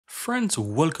Friends,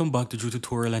 welcome back to the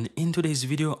tutorial, and in today's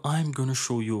video I'm going to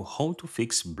show you how to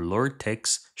fix blurred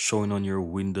text showing on your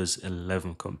Windows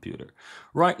 11 computer.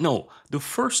 Right now, the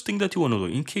first thing that you want to do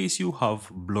in case you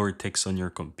have blurred text on your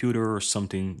computer or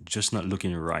something just not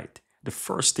looking right, the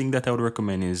first thing that I would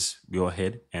recommend is go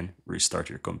ahead and restart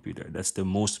your computer. That's the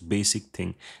most basic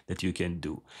thing that you can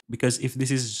do. Because if this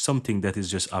is something that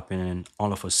is just happening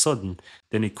all of a sudden,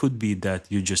 then it could be that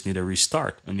you just need a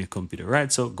restart on your computer,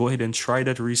 right? So go ahead and try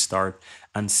that restart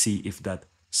and see if that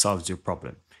solves your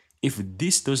problem. If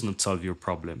this does not solve your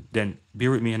problem, then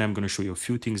bear with me and I'm going to show you a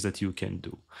few things that you can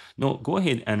do. Now, go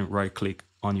ahead and right click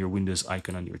on your Windows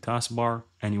icon on your taskbar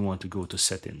and you want to go to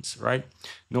settings, right?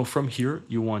 Now from here,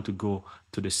 you want to go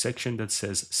to the section that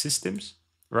says systems,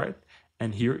 right?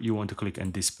 And here you want to click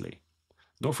on display.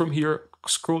 Now from here,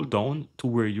 scroll down to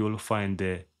where you'll find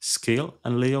the scale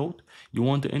and layout. You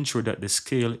want to ensure that the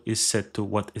scale is set to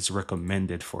what is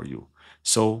recommended for you.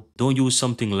 So don't use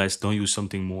something less, don't use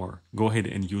something more. Go ahead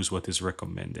and use what is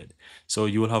recommended. So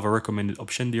you will have a recommended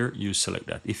option there. You select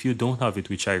that. If you don't have it,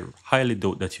 which I highly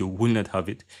doubt that you will not have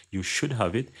it, you should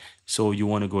have it. So you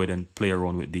want to go ahead and play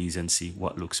around with these and see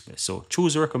what looks best. So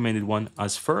choose a recommended one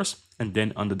as first, and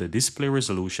then under the display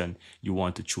resolution, you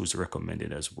want to choose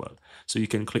recommended as well. So you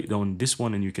can click down this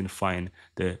one and you can find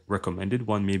the recommended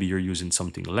one. Maybe you're using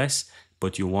something less,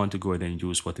 but you want to go ahead and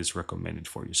use what is recommended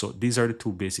for you. So these are the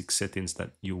two basic settings that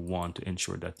you want to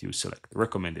ensure that you select the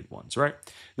recommended ones, right?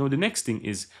 Now, the next thing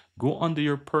is go under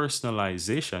your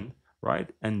personalization,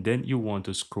 right? And then you want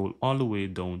to scroll all the way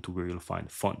down to where you'll find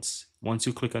fonts. Once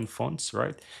you click on fonts,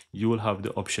 right, you will have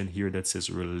the option here that says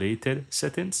related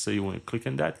settings. So you want to click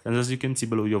on that. And as you can see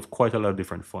below, you have quite a lot of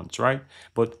different fonts, right?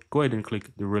 But go ahead and click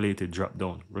the related drop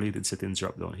down, related settings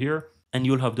drop down here. And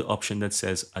you'll have the option that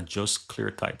says adjust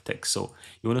clear type text. So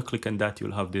you want to click on that,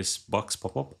 you'll have this box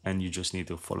pop up and you just need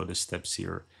to follow the steps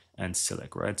here and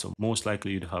select, right? So most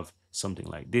likely you'd have something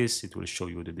like this. It will show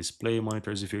you the display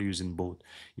monitors. If you're using both,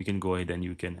 you can go ahead and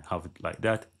you can have it like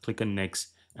that. Click on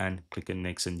next and click on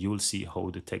next and you'll see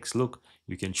how the text look.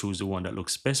 You can choose the one that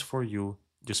looks best for you.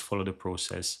 Just follow the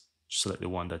process, select the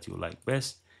one that you like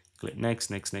best, click next,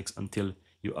 next, next until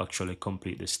you actually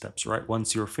complete the steps, right?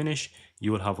 Once you're finished,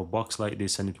 you will have a box like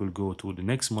this and it will go to the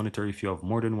next monitor. If you have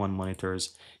more than one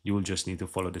monitors, you will just need to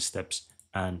follow the steps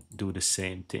and do the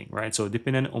same thing, right? So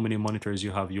depending on how many monitors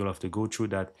you have, you'll have to go through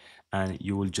that and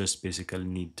you will just basically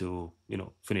need to,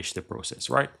 finish the process,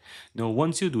 right? Now,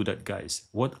 once you do that, guys,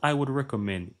 what I would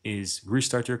recommend is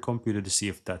restart your computer to see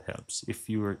if that helps. If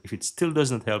it still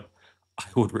doesn't help, I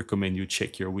would recommend you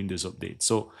check your Windows Update.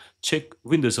 So check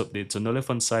Windows Update. So on the left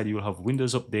hand side, you'll have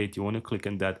Windows Update. You want to click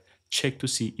on that. Check to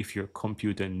see if your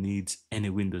computer needs any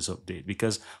Windows Update,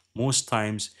 because most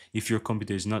times if your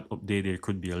computer is not updated, it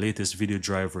could be a latest video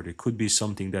driver, there could be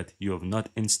something that you have not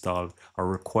installed or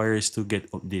requires to get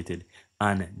updated,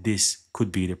 and this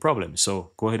could be the problem.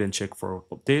 So go ahead and check for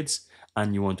updates,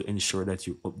 and you want to ensure that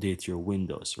you update your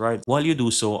Windows, right? While you do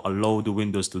so, allow the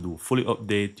Windows to do fully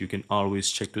update. You can always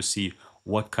check to see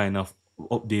what kind of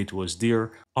update was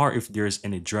there, or if there's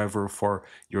any driver for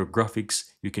your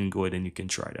graphics, you can go ahead and you can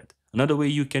try that. Another way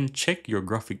you can check your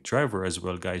graphic driver as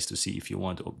well, guys, to see if you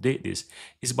want to update this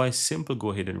is by simple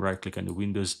go ahead and right click on the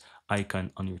Windows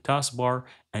icon on your taskbar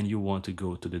and you want to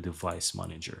go to the device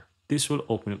manager. This will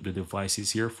open up the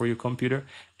devices here for your computer,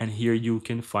 and here you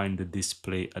can find the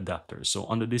display adapter. So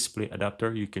on the display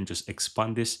adapter, you can just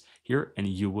expand this here and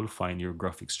you will find your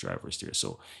graphics drivers there.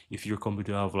 So if your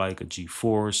computer have like a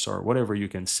GeForce or whatever, you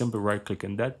can simply right click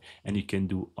on that and you can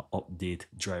do update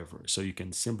driver. So you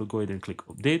can simply go ahead and click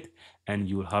update and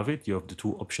you will have it. You have the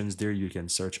two options there. You can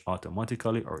search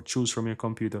automatically or choose from your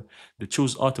computer. The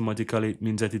choose automatically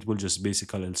means that it will just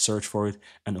basically search for it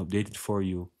and update it for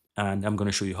you. And I'm going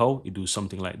to show you how you do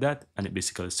something like that, and it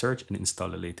basically search and install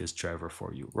the latest driver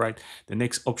for you, right? The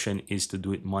next option is to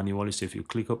do it manually. So if you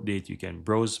click update, you can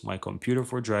browse my computer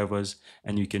for drivers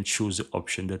and you can choose the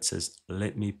option that says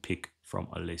let me pick from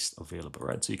a list available,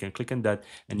 right? So you can click on that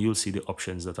and you'll see the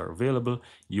options that are available.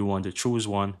 You want to choose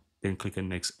one, then click on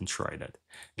next and try that.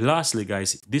 Lastly,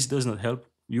 guys, if this does not help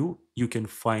you can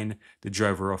find the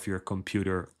driver of your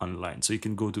computer online. So you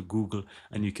can go to Google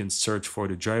and you can search for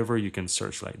the driver. You can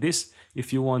search like this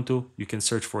if you want to. You can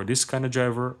search for this kind of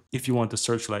driver if you want to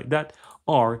search like that.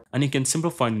 And you can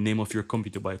simplify the name of your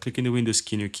computer by clicking the Windows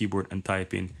key on your keyboard and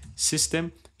type in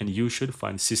system, and you should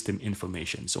find system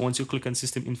information. So once you click on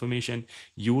system information,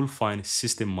 you will find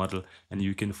system model and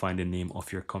you can find the name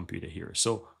of your computer here.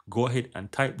 So go ahead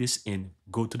and type this in,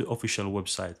 go to the official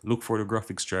website, look for the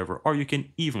graphics driver, or you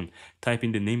can even type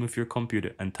in the name of your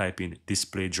computer and type in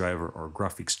display driver or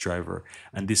graphics driver,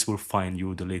 and this will find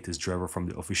you the latest driver from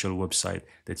the official website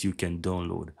that you can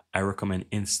download. I recommend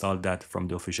install that from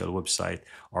the official website,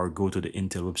 or go to the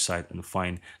Intel website and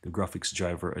find the graphics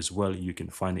driver as well. You can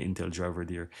find the Intel driver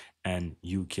there, and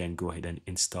you can go ahead and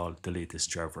install the latest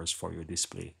drivers for your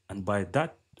display. And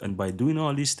by doing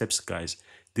all these steps, guys,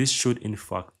 this should in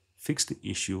fact fix the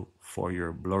issue for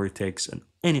your blurry text and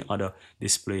any other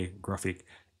display graphic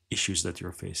issues that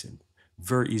you're facing.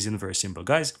 Very easy and very simple,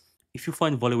 guys. If you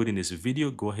find value within this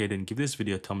video, go ahead and give this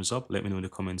video a thumbs up. Let me know in the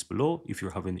comments below if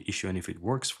you're having an issue and if it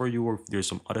works for you, or if there's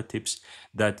some other tips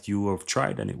that you have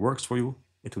tried and it works for you.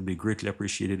 It would be greatly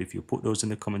appreciated if you put those in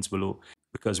the comments below,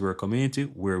 because we're a community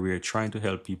where we're trying to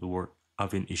help people who are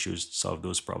having issues solve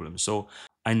those problems. So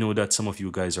I know that some of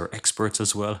you guys are experts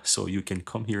as well, so you can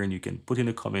come here and you can put in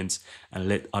the comments and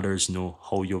let others know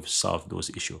how you've solved those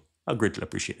issues. I greatly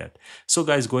appreciate that. So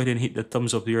guys, go ahead and hit the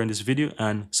thumbs up here on this video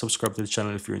and subscribe to the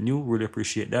channel if you're new. Really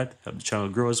appreciate that. Help the channel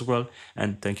grow as well.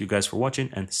 And thank you guys for watching,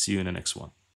 and see you in the next one.